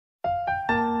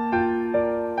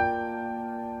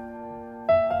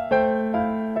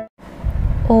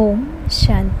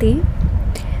Shanti.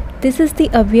 This is the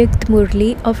Avyakt Murli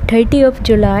of 30th of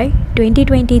July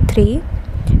 2023.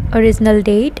 Original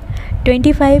date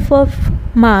 25th of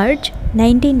March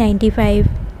 1995.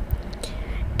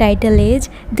 Title is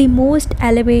The Most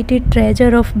Elevated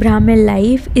Treasure of Brahmin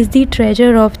Life is the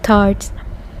Treasure of Thoughts.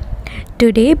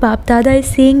 Today, Bap Dada is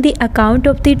seeing the account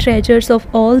of the treasures of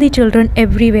all the children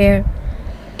everywhere.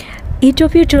 Each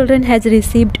of you children has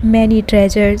received many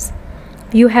treasures.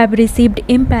 You have received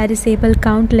imperishable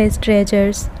countless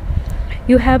treasures.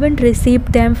 You haven't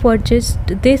received them for just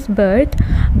this birth,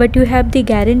 but you have the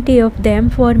guarantee of them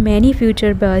for many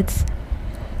future births.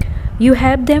 You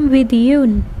have them with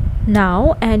you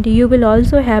now, and you will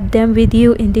also have them with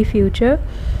you in the future.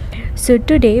 So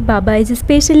today, Baba is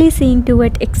especially seeing to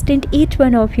what extent each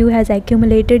one of you has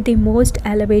accumulated the most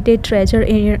elevated treasure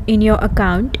in your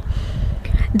account,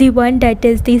 the one that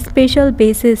is the special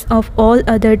basis of all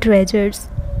other treasures.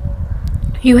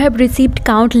 You have received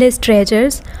countless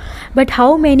treasures, but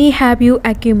how many have you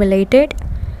accumulated?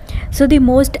 So the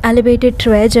most elevated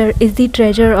treasure is the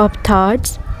treasure of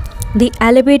thoughts. The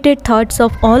elevated thoughts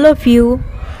of all of you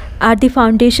are the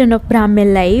foundation of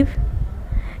Brahmin life.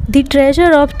 The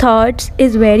treasure of thoughts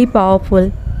is very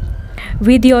powerful.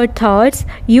 With your thoughts,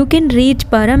 you can reach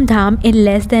Param Dham in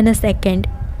less than a second.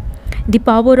 The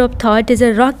power of thought is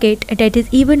a rocket that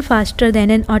is even faster than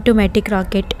an automatic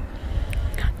rocket.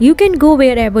 You can go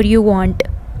wherever you want,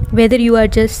 whether you are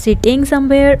just sitting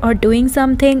somewhere or doing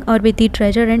something, or with the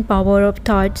treasure and power of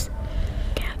thoughts.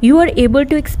 You are able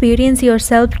to experience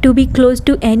yourself to be close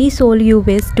to any soul you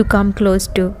wish to come close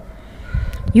to.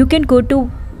 You can go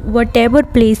to whatever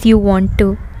place you want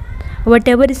to,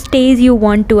 whatever stage you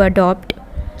want to adopt,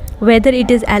 whether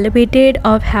it is elevated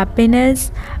of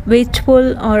happiness,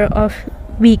 wishful, or of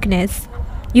weakness.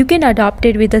 You can adopt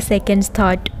it with a second's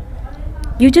thought.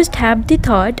 You just have the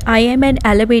thought, I am an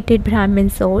elevated Brahmin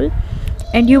soul,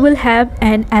 and you will have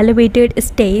an elevated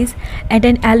stage and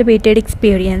an elevated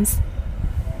experience.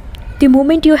 The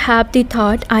moment you have the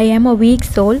thought, I am a weak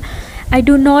soul, I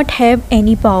do not have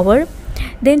any power,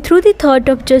 then through the thought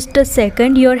of just a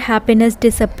second, your happiness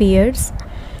disappears.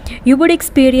 You would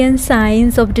experience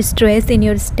signs of distress in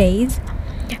your stage.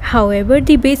 However,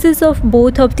 the basis of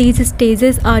both of these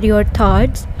stages are your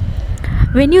thoughts.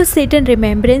 When you sit in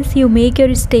remembrance, you make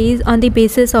your stage on the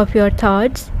basis of your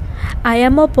thoughts. I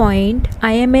am a point,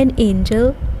 I am an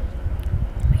angel.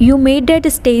 You made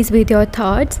that stage with your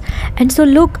thoughts, and so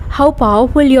look how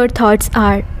powerful your thoughts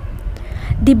are.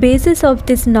 The basis of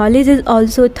this knowledge is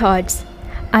also thoughts.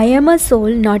 I am a soul,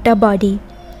 not a body.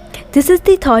 This is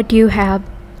the thought you have.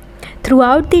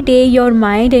 Throughout the day, your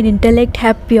mind and intellect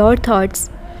have pure thoughts.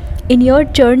 In your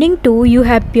churning too, you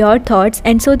have pure thoughts,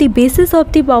 and so the basis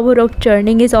of the power of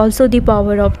churning is also the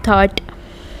power of thought.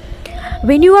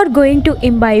 When you are going to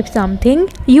imbibe something,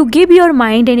 you give your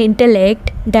mind and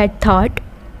intellect that thought.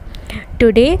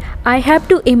 Today, I have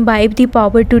to imbibe the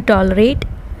power to tolerate.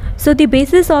 So the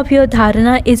basis of your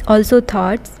dharana is also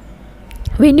thoughts.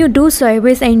 When you do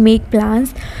service and make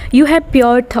plans, you have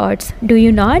pure thoughts, do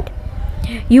you not?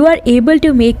 You are able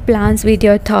to make plans with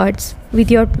your thoughts,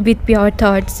 with pure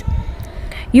thoughts.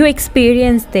 You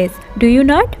experience this, do you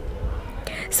not?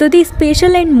 So the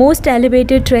special and most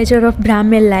elevated treasure of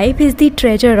Brahmin life is the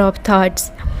treasure of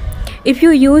thoughts. If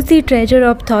you use the treasure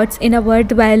of thoughts in a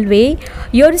worthwhile way,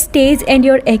 your stage and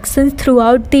your actions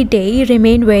throughout the day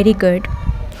remain very good.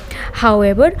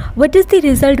 However, what is the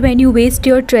result when you waste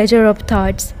your treasure of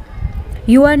thoughts?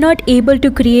 You are not able to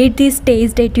create the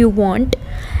stage that you want,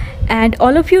 and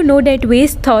all of you know that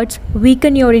waste thoughts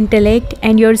weaken your intellect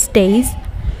and your stage.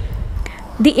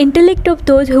 The intellect of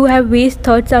those who have waste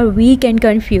thoughts are weak and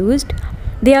confused.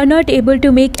 They are not able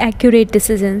to make accurate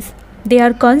decisions. They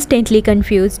are constantly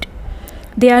confused.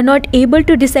 They are not able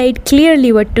to decide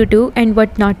clearly what to do and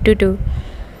what not to do.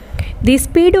 The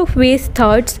speed of waste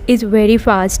thoughts is very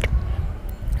fast.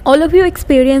 All of you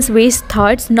experience waste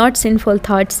thoughts, not sinful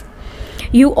thoughts.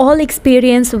 You all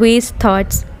experience waste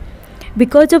thoughts.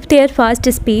 Because of their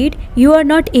fast speed, you are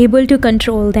not able to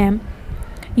control them.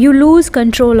 You lose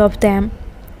control of them.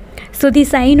 So the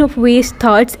sign of waste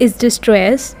thoughts is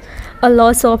distress, a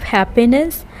loss of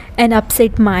happiness, an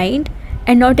upset mind,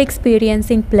 and not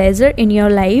experiencing pleasure in your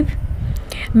life.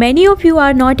 Many of you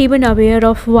are not even aware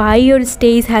of why your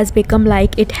stage has become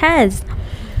like it has.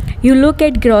 You look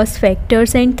at gross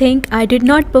factors and think, I did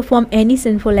not perform any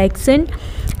sinful action,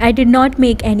 I did not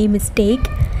make any mistake,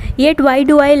 yet why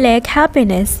do I lack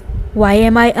happiness? Why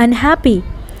am I unhappy?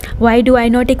 Why do I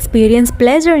not experience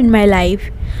pleasure in my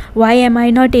life? Why am I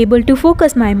not able to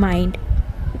focus my mind?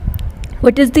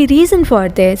 What is the reason for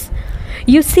this?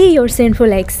 You see your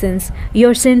sinful actions,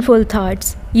 your sinful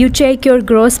thoughts. You check your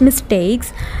gross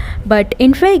mistakes, but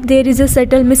in fact, there is a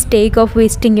subtle mistake of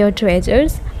wasting your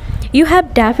treasures. You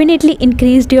have definitely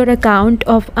increased your account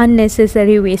of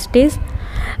unnecessary wastage.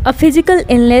 A physical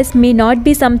illness may not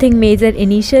be something major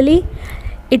initially.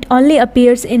 It only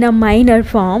appears in a minor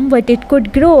form, but it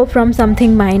could grow from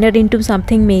something minor into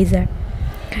something major.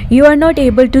 You are not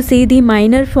able to see the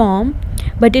minor form,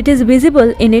 but it is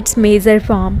visible in its major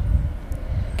form.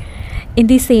 In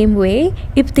the same way,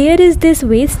 if there is this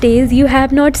wastage, you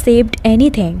have not saved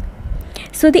anything.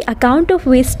 So the account of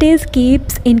wastage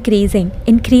keeps increasing.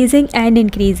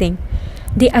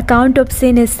 The account of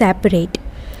sin is separate.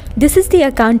 This is the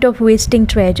account of wasting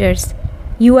treasures.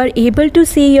 You are able to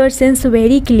see your sins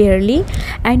very clearly,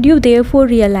 and you therefore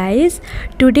realize,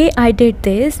 today I did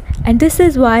this, and this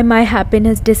is why my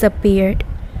happiness disappeared.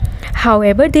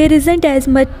 However, there isn't as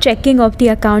much checking of the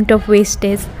account of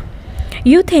wastage.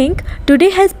 You think, today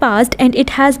has passed and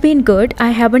it has been good,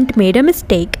 I haven't made a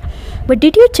mistake. But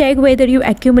did you check whether you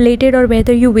accumulated or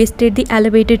whether you wasted the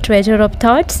elevated treasure of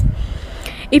thoughts?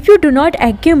 If you do not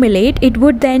accumulate, it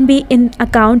would then be in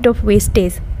account of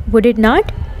wastage, would it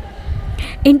not?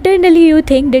 Internally you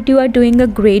think that you are doing a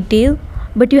great deal,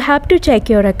 but you have to check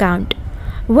your account.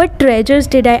 What treasures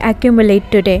did I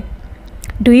accumulate today?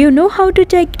 Do you know how to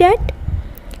check that?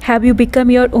 Have you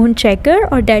become your own checker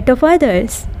or that of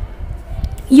others?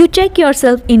 You check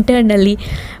yourself internally,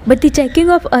 but the checking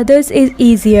of others is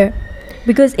easier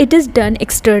because it is done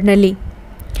externally.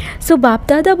 So Bap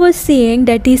Dada was saying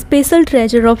that the special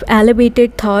treasure of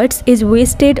elevated thoughts is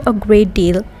wasted a great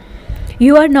deal.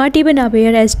 You are not even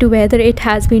aware as to whether it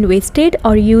has been wasted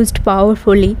or used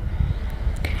powerfully.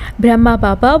 Brahma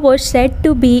Baba was said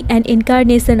to be an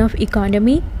incarnation of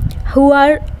economy. Who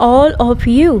are all of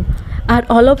you? Are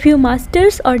all of you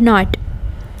masters or not?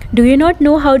 Do you not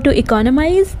know how to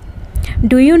economize?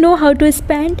 Do you know how to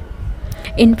spend?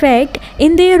 In fact,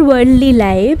 in their worldly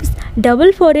lives,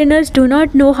 double foreigners do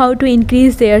not know how to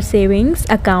increase their savings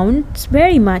accounts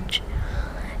very much.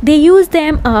 They use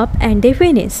them up and they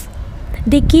finish.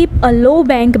 They keep a low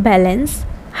bank balance.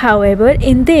 However,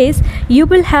 in this, you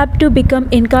will have to become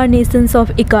incarnations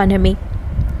of economy.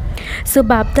 So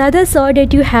Bap Dada saw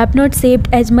that you have not saved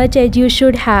as much as you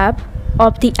should have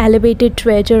of the elevated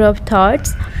treasure of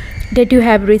thoughts that you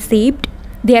have received.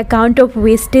 The account of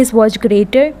wastage was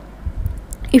greater.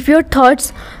 If your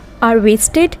thoughts are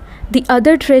wasted, the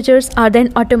other treasures are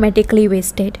then automatically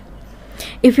wasted.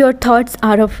 If your thoughts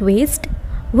are of waste,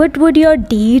 what would your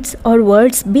deeds or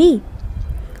words be?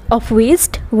 Of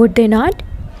waste, would they not?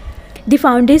 The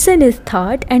foundation is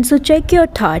thought, and so check your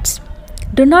thoughts.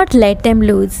 Do not let them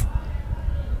lose.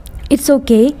 It's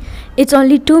okay, it's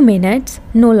only 2 minutes,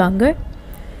 no longer.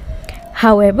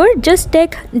 However, just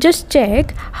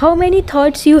check how many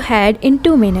thoughts you had in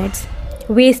 2 minutes.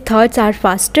 Waste thoughts are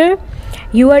faster.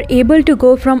 You are able to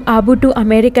go from Abu to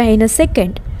America in a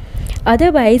second.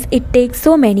 Otherwise, it takes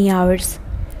so many hours.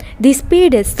 The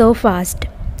speed is so fast.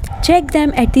 Check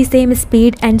them at the same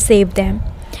speed and save them.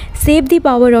 Save the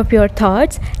power of your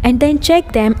thoughts and then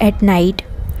check them at night.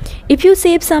 If you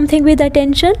save something with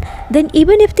attention, then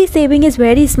even if the saving is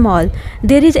very small,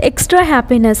 there is extra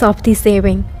happiness of the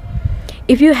saving.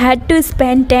 If you had to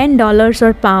spend $10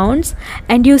 or pounds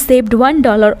and you saved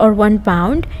 $1 or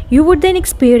 £1, you would then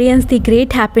experience the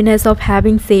great happiness of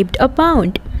having saved a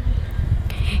pound.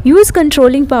 Use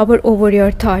controlling power over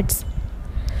your thoughts.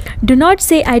 Do not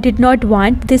say, I did not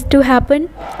want this to happen.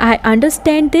 I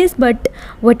understand this, but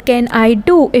what can I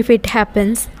do if it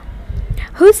happens?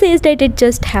 Who says that it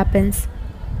just happens?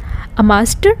 A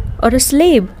master or a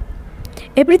slave?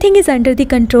 Everything is under the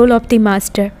control of the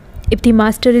master. If the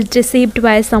master is deceived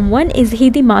by someone, is he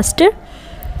the master?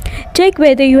 Check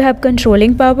whether you have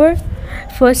controlling power.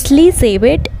 Firstly, save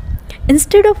it.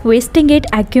 Instead of wasting it,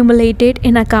 accumulate it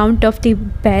in account of the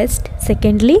best.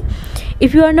 Secondly,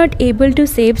 if you are not able to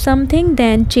save something,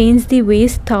 then change the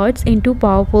waste thoughts into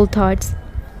powerful thoughts.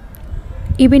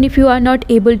 Even if you are not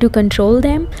able to control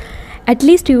them, at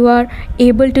least you are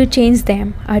able to change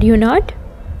them, are you not?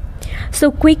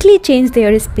 So quickly change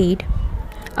their speed.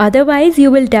 Otherwise,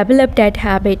 you will develop that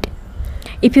habit.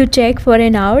 If you check for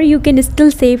an hour, you can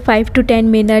still save 5 to 10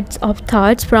 minutes of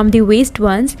thoughts from the waste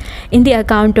ones in the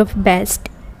account of best.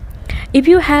 If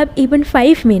you have even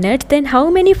 5 minutes, then how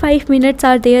many 5 minutes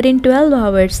are there in 12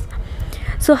 hours?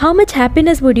 So how much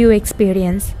happiness would you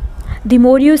experience? The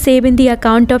more you save in the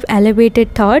account of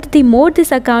elevated thought, the more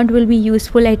this account will be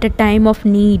useful at a time of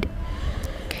need.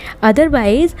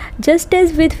 Otherwise, just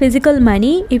as with physical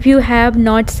money, if you have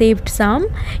not saved some,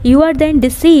 you are then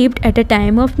deceived at a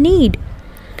time of need.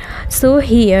 So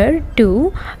here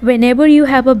too, whenever you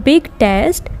have a big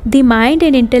test, the mind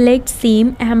and intellect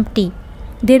seem empty.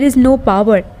 There is no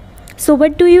power. So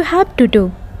what do you have to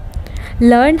do?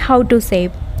 Learn how to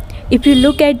save. If you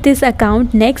look at this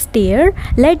account next year,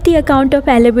 let the account of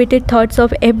elevated thoughts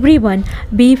of everyone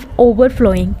be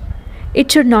overflowing. It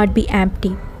should not be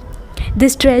empty.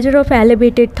 This treasure of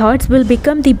elevated thoughts will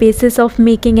become the basis of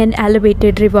making an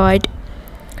elevated reward.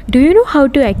 Do you know how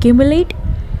to accumulate?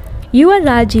 You are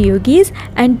Raj Yogis,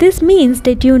 and this means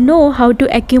that you know how to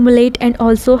accumulate and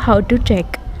also how to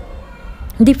check.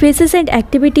 The faces and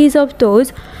activities of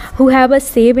those who have a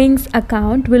savings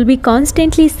account will be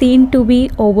constantly seen to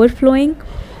be overflowing.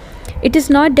 It is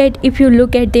not that if you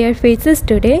look at their faces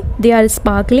today, they are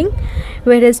sparkling,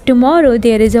 whereas tomorrow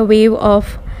there is a wave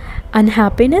of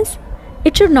unhappiness.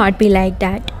 It should not be like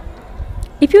that.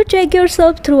 If you check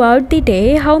yourself throughout the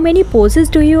day, how many poses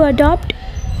do you adopt?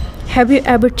 Have you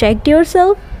ever checked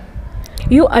yourself?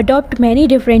 You adopt many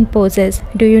different poses,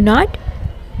 do you not?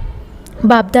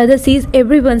 Bap Dada sees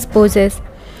everyone's poses.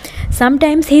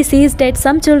 Sometimes he sees that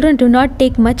some children do not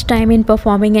take much time in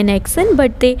performing an action,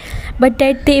 but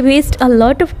that they waste a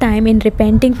lot of time in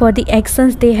repenting for the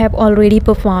actions they have already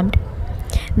performed.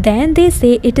 Then they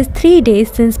say, it is 3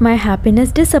 days since my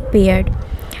happiness disappeared.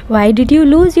 Why did you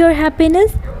lose your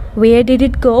happiness? Where did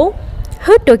it go?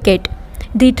 Who took it?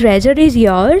 The treasure is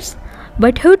yours,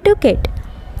 but who took it?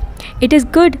 It is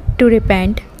good to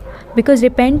repent, because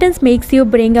repentance makes you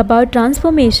bring about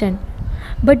transformation.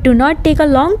 But do not take a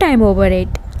long time over it.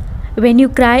 When you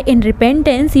cry in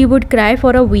repentance, you would cry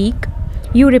for a week.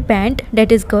 You repent,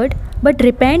 that is good, but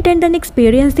repent and then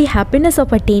experience the happiness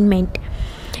of attainment.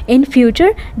 In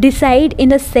future, decide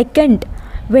in a second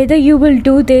whether you will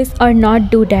do this or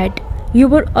not do that. You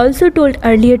were also told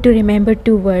earlier to remember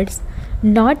 2 words,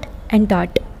 not and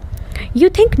dot. You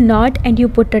think not and you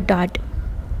put a dot.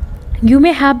 You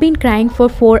may have been crying for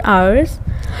 4 hours.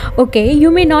 Okay,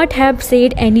 you may not have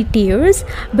said any tears,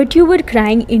 but you were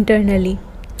crying internally.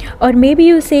 Or maybe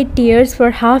you said tears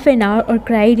for half an hour or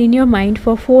cried in your mind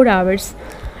for 4 hours.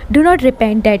 Do not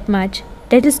repent that much.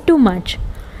 That is too much.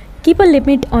 Keep a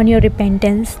limit on your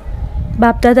repentance.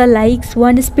 Bap Dada likes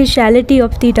one speciality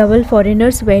of the double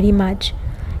foreigners very much.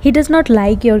 He does not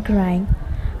like your crying,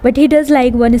 but he does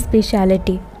like one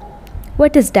speciality.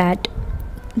 What is that?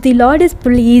 The Lord is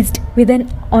pleased with an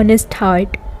honest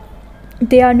heart.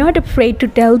 They are not afraid to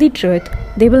tell the truth.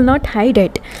 They will not hide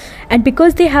it. And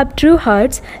because they have true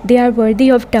hearts, they are worthy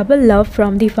of double love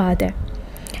from the Father.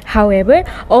 However,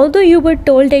 although you were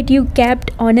told that you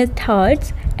kept honest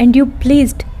hearts and you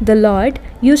pleased the Lord,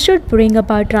 you should bring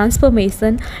about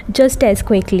transformation just as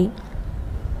quickly.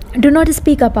 Do not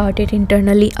speak about it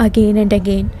internally again and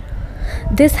again.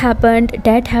 This happened,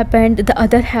 that happened, the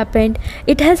other happened.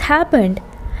 It has happened,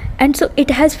 and so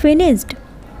it has finished.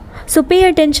 So pay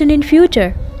attention in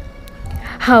future.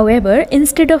 However,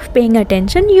 instead of paying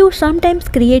attention, you sometimes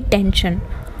create tension.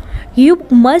 You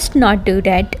must not do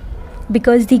that,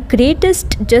 because the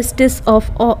greatest justice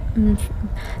of all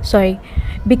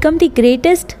become the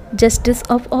greatest justice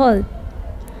of all.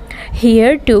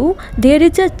 Here too there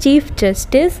is a chief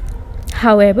justice.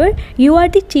 However, you are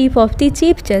the chief of the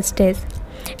chief justice.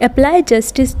 Apply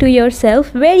justice to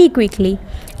yourself very quickly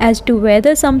as to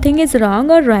whether something is wrong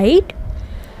or right.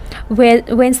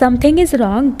 When something is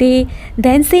wrong, they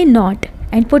then say not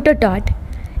and put a dot.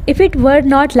 If it were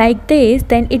not like this,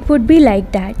 then it would be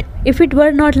like that. If it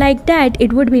were not like that,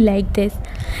 it would be like this.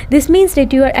 This means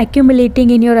that you are accumulating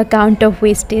in your account of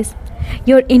wastage.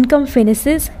 Your income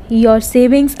finishes, your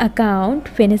savings account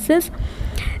finishes.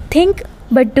 Think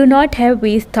but do not have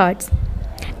waste thoughts,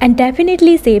 and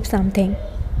definitely save something.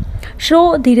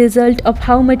 Show the result of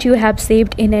how much you have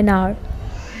saved in an hour.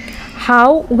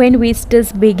 How when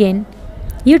wastage begin?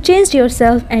 You changed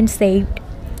yourself and saved.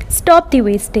 Stop the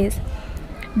wastage.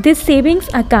 This savings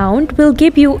account will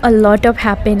give you a lot of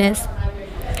happiness.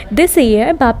 This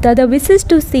year, Bap Dada wishes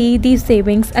to see the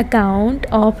savings account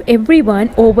of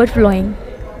everyone overflowing.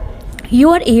 You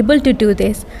are able to do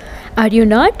this, are you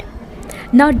not?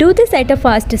 Now do this at a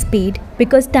fast speed,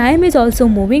 because time is also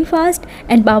moving fast,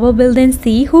 and Baba will then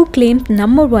see who claims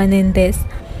number 1 in this.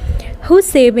 Whose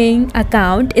saving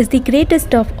account is the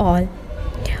greatest of all.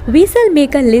 We shall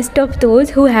make a list of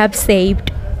those who have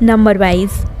saved, number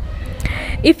wise.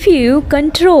 If you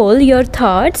control your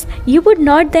thoughts, you would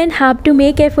not then have to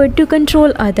make effort to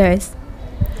control others.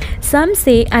 Some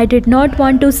say, I did not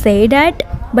want to say that,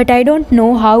 but I don't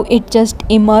know how it just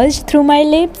emerged through my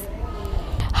lips.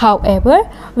 However,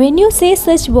 when you say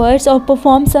such words or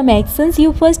perform some actions,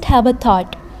 you first have a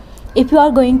thought. If you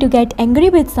are going to get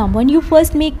angry with someone, you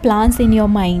first make plans in your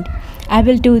mind. I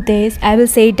will do this, I will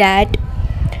say that.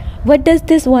 What does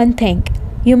this one think?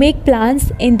 You make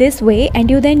plans in this way and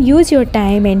you then use your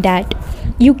time in that.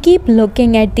 You keep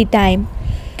looking at the time.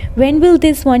 When will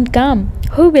this one come?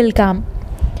 Who will come?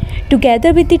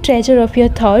 Together with the treasure of your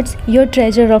thoughts, your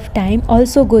treasure of time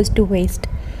also goes to waste.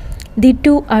 The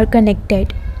two are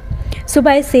connected. So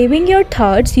by saving your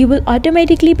thoughts, you will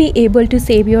automatically be able to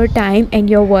save your time and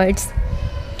your words.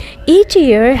 Each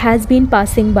year has been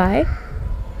passing by.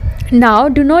 Now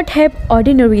do not have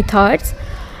ordinary thoughts,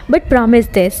 but promise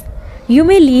this. You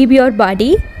may leave your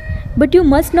body, but you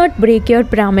must not break your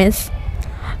promise.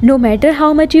 No matter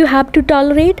how much you have to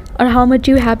tolerate or how much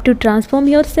you have to transform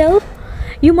yourself,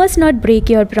 you must not break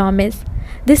your promise.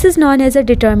 This is known as a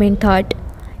determined thought.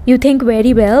 You think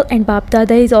very well and Bap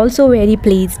Dada is also very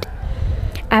pleased.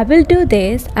 I will do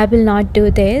this, I will not do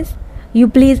this. You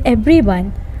please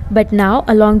everyone. But now,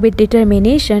 along with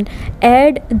determination,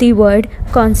 add the word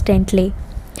constantly.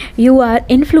 You are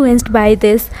influenced by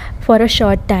this for a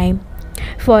short time.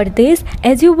 For this,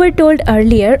 as you were told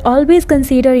earlier, always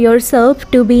consider yourself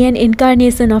to be an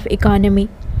incarnation of economy.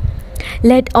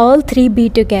 Let all three be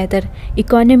together: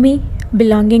 economy,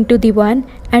 belonging to the one,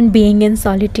 and being in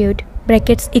solitude.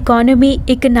 Brackets economy,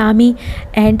 economy,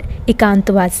 and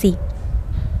ekantvasi.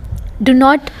 Do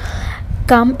not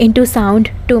come into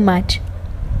sound too much.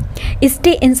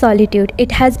 Stay in solitude.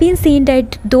 It has been seen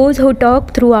that those who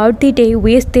talk throughout the day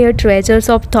waste their treasures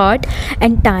of thought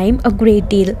and time a great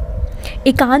deal.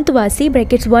 Ekantvasi,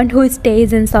 brackets one who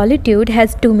stays in solitude,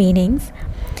 has two meanings.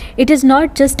 It is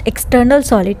not just external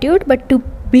solitude, but to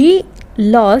be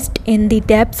lost in the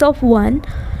depths of one,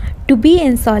 to be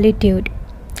in solitude.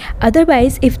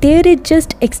 Otherwise, if there is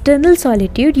just external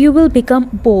solitude, you will become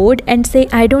bored and say,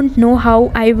 I don't know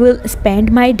how I will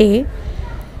spend my day.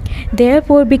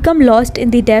 Therefore, become lost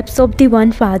in the depths of the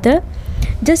one Father.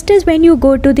 Just as when you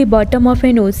go to the bottom of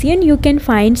an ocean, you can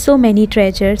find so many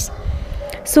treasures.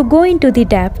 So go into the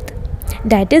depth.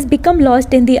 That is, become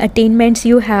lost in the attainments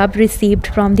you have received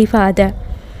from the Father.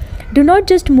 Do not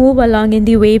just move along in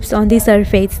the waves on the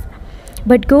surface,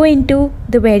 but go into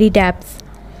the very depths.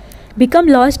 Become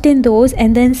lost in those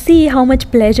and then see how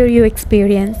much pleasure you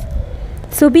experience.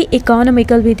 So be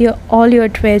economical with all your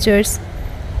treasures.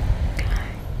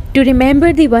 To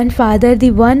remember the one Father,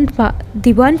 the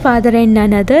one Father and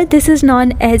none other, this is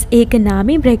known as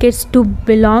ekanami, brackets to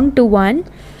belong to one,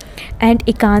 and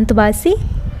ekantvasi.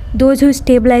 Those who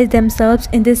stabilize themselves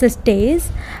in this stage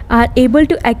are able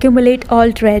to accumulate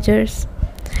all treasures.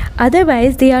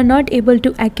 Otherwise, they are not able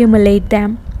to accumulate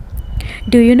them.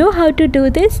 Do you know how to do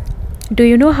this? Do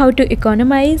you know how to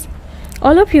economize?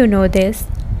 All of you know this.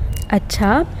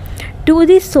 Acha. To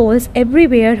the souls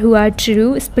everywhere who are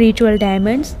true spiritual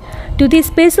diamonds, to the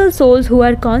special souls who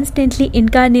are constantly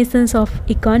incarnations of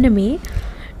economy,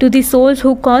 to the souls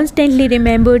who constantly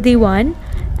remember the one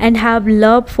and have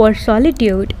love for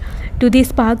solitude, to the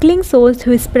sparkling souls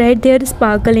who spread their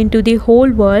sparkle into the whole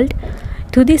world,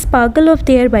 to the sparkle of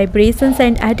their vibrations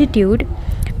and attitude,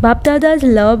 Bap Dada's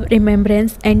love,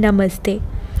 remembrance and namaste.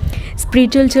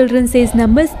 Spiritual children says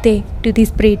namaste to the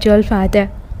spiritual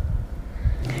father.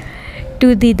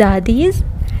 To the dadis,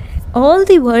 all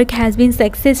the work has been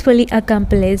successfully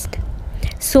accomplished.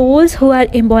 Souls who are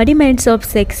embodiments of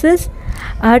success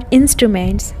are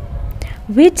instruments.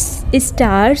 Which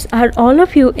stars are all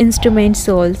of you instrument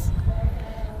souls?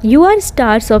 You are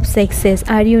stars of success,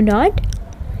 are you not?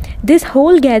 This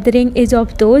whole gathering is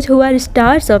of those who are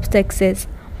stars of success.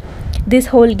 This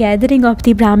whole gathering of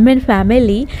the Brahmin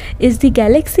family is the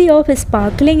galaxy of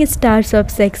sparkling stars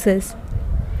of success.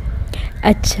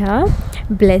 Acha,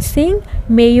 blessing,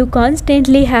 may you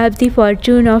constantly have the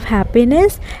fortune of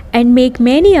happiness and make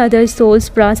many other souls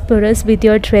prosperous with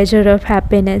your treasure of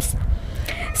happiness.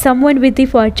 Someone with the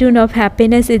fortune of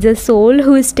happiness is a soul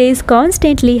who stays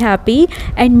constantly happy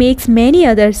and makes many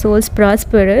other souls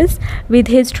prosperous with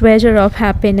his treasure of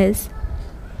happiness.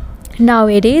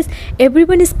 Nowadays,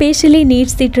 everyone especially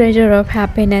needs the treasure of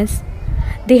happiness.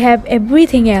 They have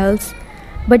everything else,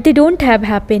 but they don't have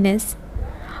happiness.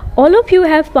 All of you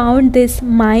have found this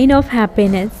mine of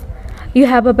happiness. You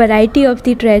have a variety of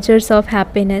the treasures of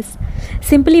happiness.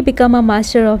 Simply become a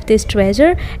master of this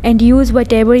treasure and use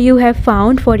whatever you have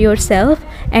found for yourself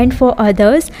and for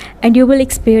others, and you will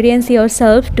experience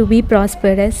yourself to be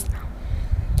prosperous.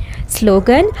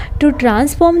 Slogan: to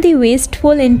transform the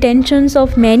wasteful intentions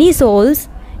of many souls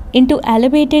into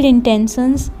elevated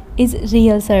intentions is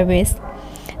real service.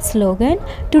 Slogan: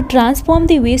 to transform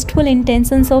the wasteful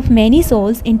intentions of many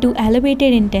souls into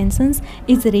elevated intentions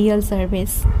is real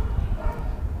service.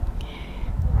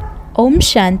 Om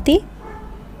Shanti.